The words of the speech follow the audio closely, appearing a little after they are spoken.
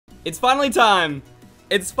It's finally time.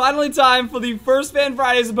 It's finally time for the first Fan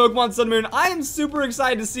Fridays of Pokemon Sun and Moon. I am super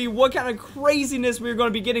excited to see what kind of craziness we're going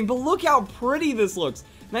to be getting, but look how pretty this looks.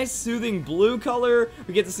 Nice soothing blue color.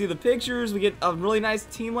 We get to see the pictures. We get a really nice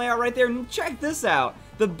team layout right there. And check this out.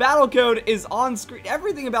 The battle code is on screen.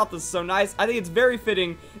 Everything about this is so nice. I think it's very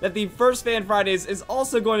fitting that the first Fan Fridays is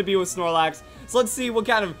also going to be with Snorlax. So let's see what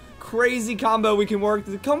kind of crazy combo we can work.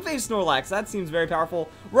 The Comfey Snorlax, that seems very powerful.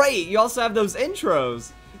 Right, you also have those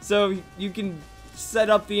intros. So you can set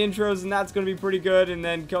up the intros and that's going to be pretty good. And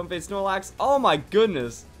then Comfey Snorlax, oh my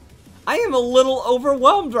goodness. I am a little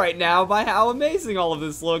overwhelmed right now by how amazing all of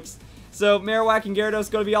this looks. So Marowak and Gyarados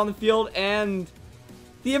going to be on the field, and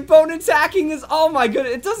the opponent's hacking is, oh my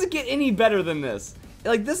goodness, it doesn't get any better than this.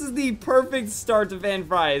 Like, this is the perfect start to Fan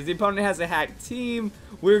Fridays. The opponent has a hacked team.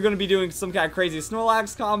 We're going to be doing some kind of crazy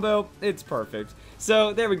Snorlax combo. It's perfect.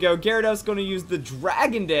 So there we go. Gyarados going to use the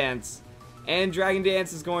Dragon Dance. And Dragon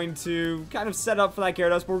Dance is going to kind of set up for that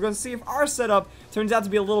Gyarados, but we're going to see if our setup turns out to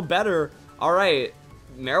be a little better. Alright,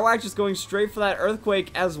 Marowak just going straight for that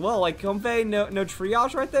Earthquake as well. Like, Comfey, no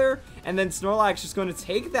triage right there. And then Snorlax just going to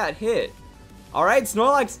take that hit. Alright,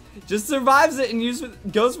 Snorlax just survives it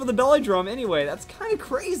and goes for the belly drum anyway. That's kind of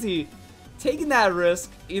crazy. Taking that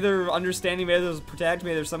risk, either understanding maybe there's Protect,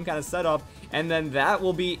 maybe there's some kind of setup, and then that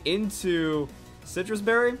will be into Citrus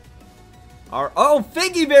Berry. Oh,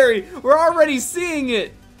 Figgy Berry! We're already seeing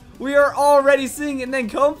it! We are already seeing it, and then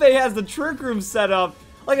Comfey has the Trick Room set up.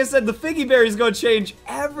 Like I said, the Figgy Berry is going to change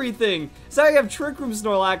everything. So I have Trick Room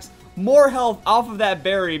Snorlax, more health off of that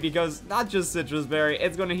berry, because not just Citrus Berry,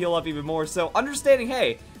 it's going to heal up even more. So understanding,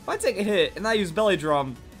 hey, if I take a hit and I use Belly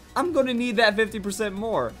Drum, I'm going to need that 50%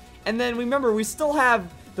 more. And then remember, we still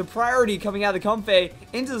have the priority coming out of the Comfey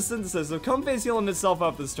into the Synthesis. So Comfey's healing itself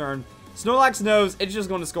up this turn. Snorlax knows it's just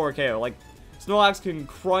going to score a KO. Like, Snorlax can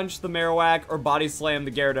crunch the Marowak or Body Slam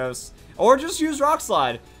the Gyarados. Or just use Rock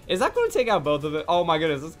Slide. Is that going to take out both of it? Oh my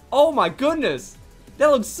goodness. Oh my goodness.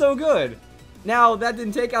 That looks so good. Now, that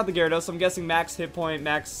didn't take out the Gyarados. So I'm guessing max hit point,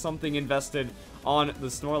 max something invested on the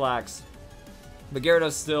Snorlax. But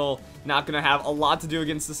Gyarados still not going to have a lot to do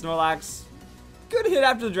against the Snorlax. Good hit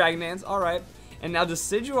after the Dragon Dance. Alright. And now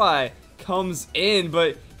Decidueye comes in.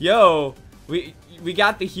 But, yo, we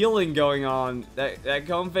got the healing going on. That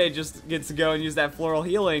Comfey just gets to go and use that floral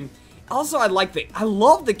healing. Also, I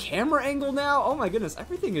love the camera angle now. Oh my goodness,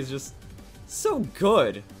 everything is just so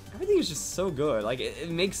good. Everything is just so good. Like,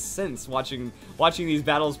 it makes sense watching these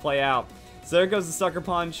battles play out. So there goes the Sucker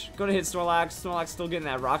Punch. Gonna hit Snorlax. Snorlax still getting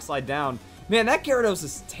that Rock Slide down. Man, that Gyarados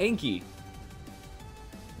is tanky.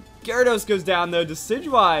 Gyarados goes down though.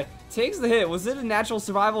 Decidueye takes the hit. Was it a natural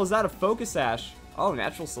survival? Is that a Focus Sash? Oh,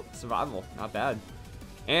 natural survival. Not bad.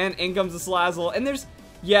 And in comes the Salazzle. And there's,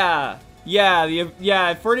 yeah,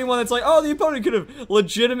 for anyone that's like, oh, the opponent could have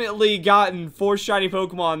legitimately gotten 4 shiny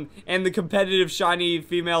Pokemon and the competitive shiny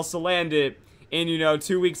female Salandit in, you know,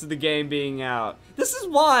 2 weeks of the game being out. This is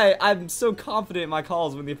why I'm so confident in my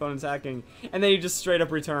calls when the opponent's hacking. And then you just straight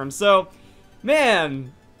up return. So,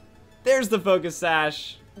 man, there's the Focus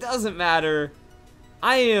Sash. Doesn't matter.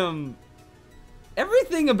 Everything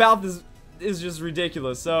about this is just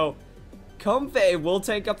ridiculous. So Comfey will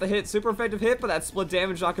take up the hit, super effective hit, but that split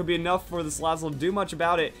damage not gonna be enough for the Salazzle to do much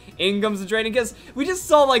about it. In comes the Draining Kiss. We just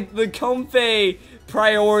saw like the Comfey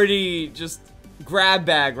priority just grab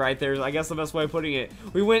bag right there, I guess the best way of putting it.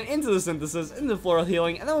 We went into the Synthesis, into the Floral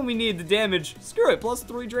Healing, and then when we needed the damage, screw it,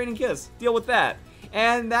 +3 Draining Kiss. Deal with that.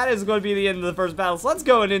 And that is going to be the end of the first battle. So let's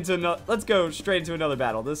go straight into another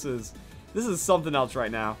battle. This is something else right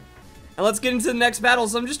now. And let's get into the next battle.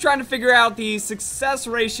 So I'm just trying to figure out the success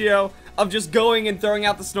ratio of just going and throwing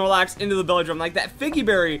out the Snorlax into the Belly Drum. Like, that Figgy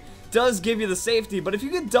Berry does give you the safety, but if you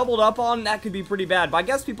get doubled up on, that could be pretty bad. But I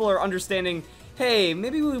guess people are understanding, hey,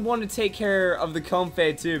 maybe we want to take care of the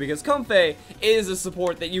Comfey too, because Comfey is a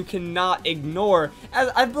support that you cannot ignore. As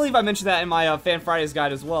I believe I mentioned that in my Fan Fridays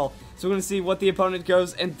guide as well. So we're going to see what the opponent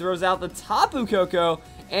goes and throws out the Tapu Koko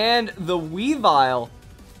and the Weavile.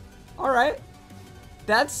 Alright.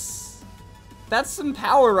 That's some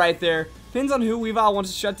power right there. Depends on who Weavile wants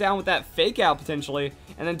to shut down with that Fake Out potentially.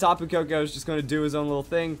 And then Tapu Koko is just going to do his own little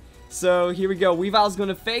thing. So here we go. Weavile's going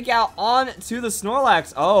to Fake Out on to the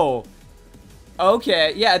Snorlax. Oh.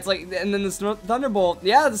 Okay. Yeah, it's like, and then the Thunderbolt.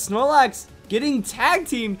 Yeah, the Snorlax getting tag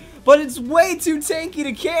teamed, but it's way too tanky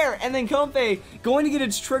to care. And then Comfey going to get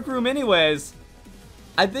its Trick Room anyways.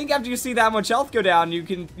 I think after you see that much health go down, you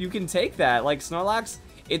can take that. Like, Snorlax,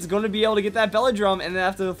 it's going to be able to get that Belly Drum, and then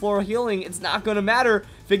after the Floral Healing, it's not going to matter.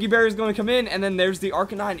 Figgy Berry is going to come in, and then there's the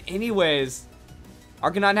Arcanine anyways.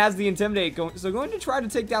 Arcanine has the Intimidate, so going to try to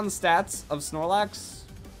take down the stats of Snorlax.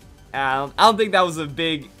 I don't think that was a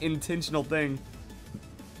big intentional thing.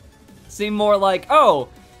 Seemed more like, oh,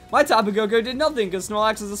 my Tapu Koko did nothing because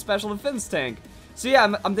Snorlax is a special defense tank. So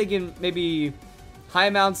yeah, I'm thinking maybe high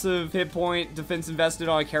amounts of hit point, defense invested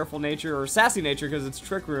on a careful nature or sassy nature because it's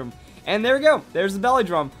Trick Room. And there we go. There's the belly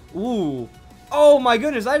drum. Ooh. Oh my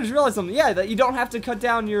goodness, I just realized something. Yeah, that you don't have to cut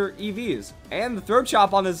down your EVs. And the throat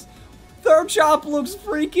chop on this. Throat chop looks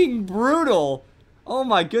freaking brutal. Oh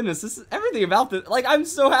my goodness, this is everything about this. Like, I'm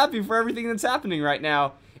so happy for everything that's happening right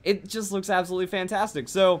now. It just looks absolutely fantastic.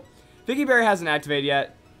 So, Figgy Berry hasn't activated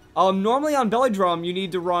yet. Normally on Belly Drum, you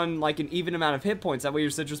need to run like an even amount of hit points. That way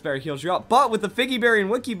your Citrus Berry heals you up. But with the Figgy Berry and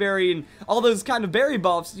Wiki Berry and all those kind of berry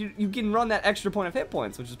buffs, you can run that extra point of hit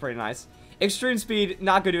points, which is pretty nice. Extreme Speed,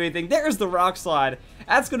 not going to do anything. There's the Rock Slide.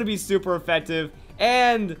 That's going to be super effective.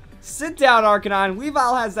 And sit down, Arcanine.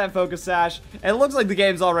 Weavile has that Focus Sash. And it looks like the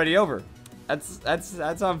game's already over. That's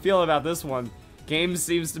how I'm feeling about this one. Game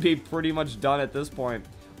seems to be pretty much done at this point.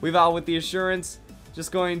 Weavile with the Assurance.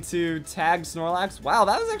 Just going to tag Snorlax. Wow,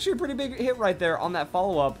 that was actually a pretty big hit right there on that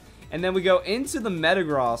follow-up. And then we go into the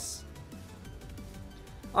Metagross.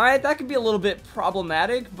 Alright, that could be a little bit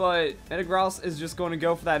problematic, but Metagross is just going to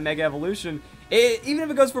go for that Mega Evolution. Even if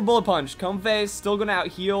it goes for Bullet Punch, Comfey is still going to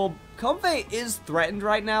out-heal. Comfey is threatened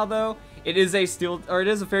right now, though. It is a Steel, or it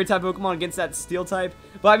is a Fairy-type Pokemon against that Steel type.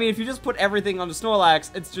 But, I mean, if you just put everything onto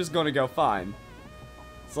Snorlax, it's just going to go fine.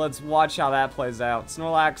 So let's watch how that plays out.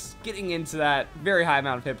 Snorlax getting into that very high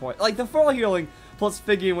amount of hit point. Like, the full healing plus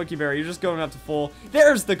Figgy and Wiki Berry, you're just going up to full.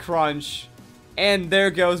 There's the Crunch. And there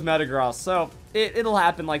goes Metagross. So, it'll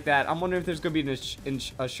happen like that. I'm wondering if there's going to be an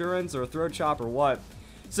Assurance or a Throat Chop or what.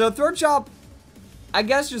 So, Throat Chop, I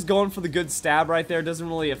guess just going for the good stab right there doesn't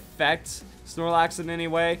really affect Snorlax in any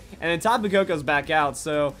way. And then Tapu Koko's back out.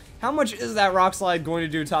 So, how much is that Rock Slide going to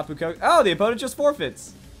do Tapu Koko? Oh, the opponent just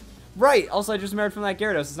forfeits. Right, also I just remembered from that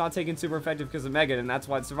Gyarados, it's not taking super effective because of Mega, and that's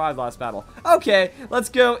why it survived the last battle. Okay, let's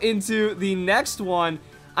go into the next one.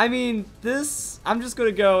 I mean, this, I'm just going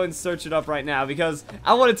to go and search it up right now because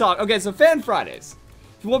I want to talk. Okay, so Fan Fridays.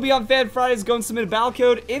 If you want to be on Fan Fridays, go and submit a battle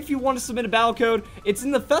code. If you want to submit a battle code, it's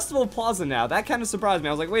in the Festival Plaza now. That kind of surprised me.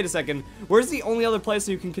 I was like, wait a second, where's the only other place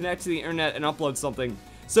you can connect to the internet and upload something?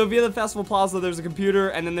 So via the Festival Plaza, there's a computer,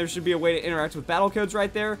 and then there should be a way to interact with battle codes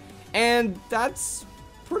right there, and that's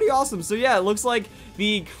pretty awesome. So yeah, it looks like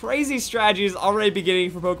the crazy strategy is already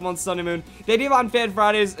beginning for Pokemon Sun and Moon. The idea on Fan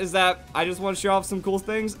Fridays is that I just want to show off some cool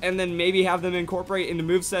things and then maybe have them incorporate into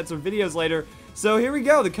movesets or videos later. So here we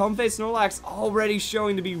go, the Comfey Snorlax already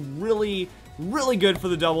showing to be really, really good for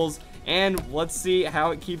the doubles. And let's see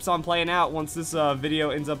how it keeps on playing out once this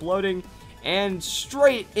video ends up loading. And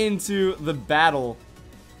straight into the battle.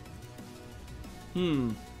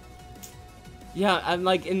 Yeah,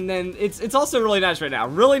 and then it's also really nice right now.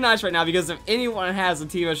 Really nice right now because if anyone has a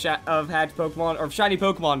team of hacked Pokemon or shiny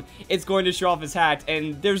Pokemon, it's going to show off as hacked,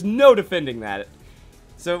 and there's no defending that.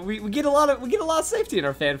 So we get a lot of safety in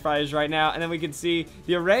our Fan Fridays right now, and then we can see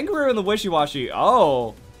the Oranguru and the Wishy-Washy.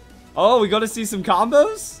 Oh, we got to see some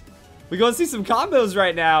combos. We got to see some combos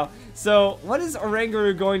right now. So what is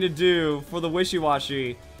Oranguru going to do for the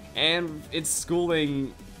Wishy-Washy and its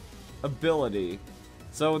schooling ability?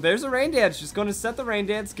 So there's a Rain Dance, just going to set the Rain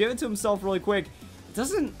Dance, give it to himself really quick.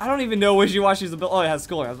 I don't even know Wishy-Washy's ability. Oh, it has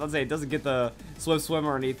schooling. I was about to say, it doesn't get the Swift Swim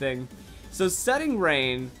or anything. So setting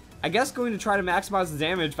Rain, I guess going to try to maximize the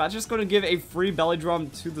damage, but I'm just going to give a free Belly Drum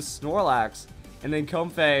to the Snorlax. And then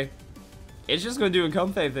Comfey, it's just going to do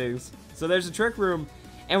Comfey things. So there's a Trick Room,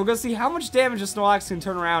 and we're going to see how much damage a Snorlax can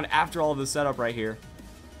turn around after all of this setup right here.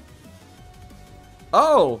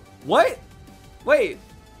 Oh, what? Wait.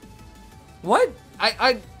 What?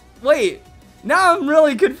 Wait, now I'm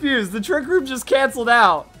really confused. The Trick Room just canceled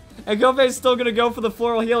out, and Comfey's still gonna go for the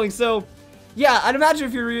Floral Healing. So, yeah, I'd imagine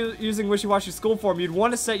if you're using Wishy-Washy School Form, you'd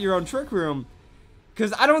want to set your own Trick Room,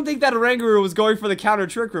 because I don't think that Oranguru was going for the counter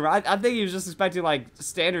Trick Room. I think he was just expecting, like,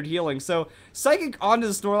 standard healing. So, Psychic onto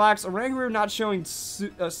the Snorlax, Oranguru not showing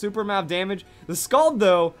a super amount of damage. The Scald,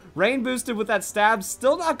 though, Rain boosted with that stab,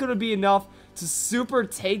 still not gonna be enough to super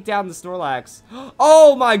take down the Snorlax.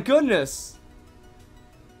 Oh my goodness!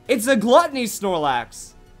 It's a Gluttony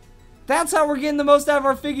Snorlax. That's how we're getting the most out of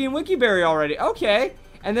our Figgy and Wiki Berry already. Okay.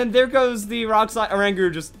 And then there goes the Rock Slide.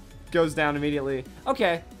 Oranguru just goes down immediately.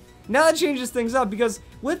 Okay. Now that changes things up because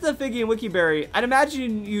with the Figgy and Wiki Berry, I'd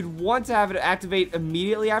imagine you'd want to have it activate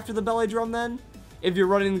immediately after the Belly Drum then. If you're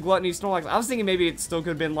running the Gluttony Snorlax. I was thinking maybe it still could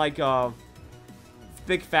have been like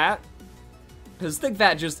Thick Fat. Because Thick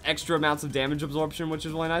Fat just extra amounts of damage absorption, which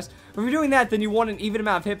is really nice. But if you're doing that, then you want an even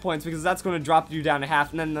amount of hit points because that's going to drop you down to half,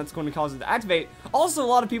 and then that's going to cause it to activate. Also, a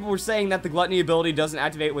lot of people were saying that the Gluttony ability doesn't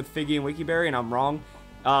activate with Figgy and Wiki Berry, and I'm wrong.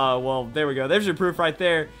 Well, there we go. There's your proof right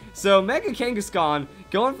there. So, Mega Kangaskhan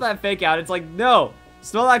going for that fake out. It's like, no,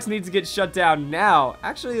 Snorlax needs to get shut down now.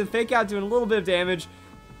 Actually, the fake out doing a little bit of damage.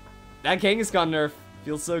 That Kangaskhan nerf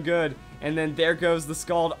feels so good. And then there goes the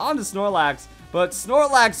Scald onto Snorlax. But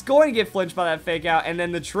Snorlax going to get flinched by that fake out. And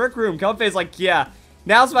then the Trick Room. Comfey's like, yeah,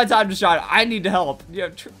 now's my time to shine. I need to help. You know,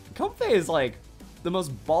 Comfey is like the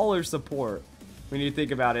most baller support when you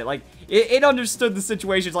think about it. Like, it understood the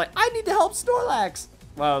situation. It's like, I need to help Snorlax.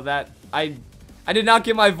 Wow, that, I did not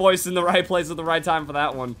get my voice in the right place at the right time for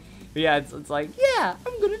that one. But yeah, it's like, yeah,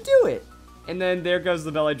 I'm gonna do it. And then there goes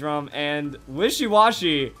the belly drum, and Wishy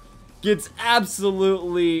Washy gets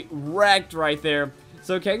absolutely wrecked right there.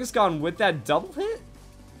 So Kangaskhan with that double hit?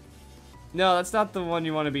 No, that's not the one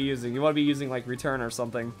you want to be using. You want to be using like return or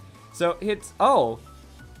something. So hits, oh.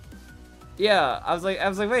 Yeah, I was like,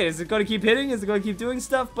 wait, is it going to keep hitting? Is it going to keep doing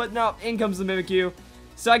stuff? But no, in comes the Mimikyu.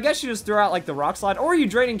 So I guess you just throw out like the Rock Slide, or you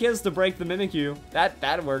Draining Kiss to break the Mimikyu.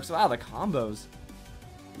 That works. Wow, the combos.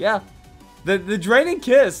 Yeah, the Draining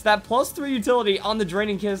Kiss, that +3 utility on the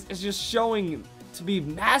Draining Kiss is just showing to be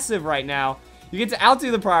massive right now. You get to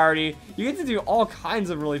outdo the priority. You get to do all kinds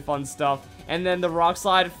of really fun stuff. And then the Rock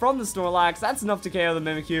Slide from the Snorlax, that's enough to KO the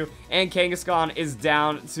Mimikyu. And Kangaskhan is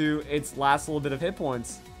down to its last little bit of hit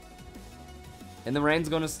points. And the rain's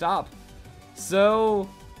going to stop. So,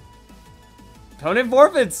 opponent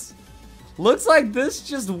forfeits. Looks like this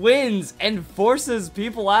just wins and forces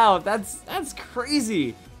people out. That's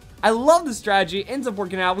crazy. I love the strategy. Ends up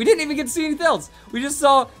working out. We didn't even get to see anything else. We just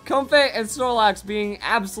saw Comfey and Snorlax being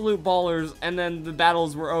absolute ballers, and then the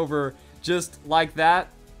battles were over just like that.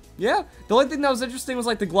 Yeah. The only thing that was interesting was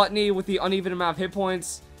like the Gluttony with the uneven amount of hit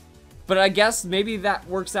points. But I guess maybe that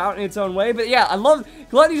works out in its own way. But yeah, I love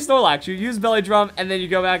Gluttony Snorlax. You use Belly Drum, and then you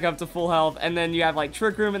go back up to full health, and then you have like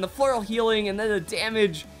Trick Room and the Floral Healing, and then the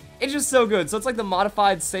damage. It's just so good. So it's like the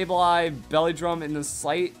modified Sableye Belly Drum in the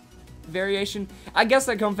slight variation. I guess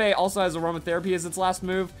that Comfey also has Aromatherapy as its last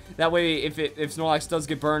move. That way, if Snorlax does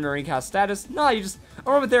get burned or incast status, no, you just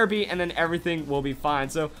Aromatherapy, and then everything will be fine.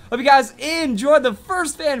 So hope you guys enjoyed the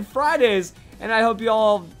First Fan Fridays. And I hope you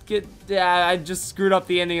all get, yeah, I just screwed up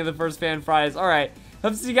the ending of the First Fan Fridays. Alright,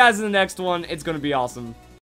 hope to see you guys in the next one. It's going to be awesome.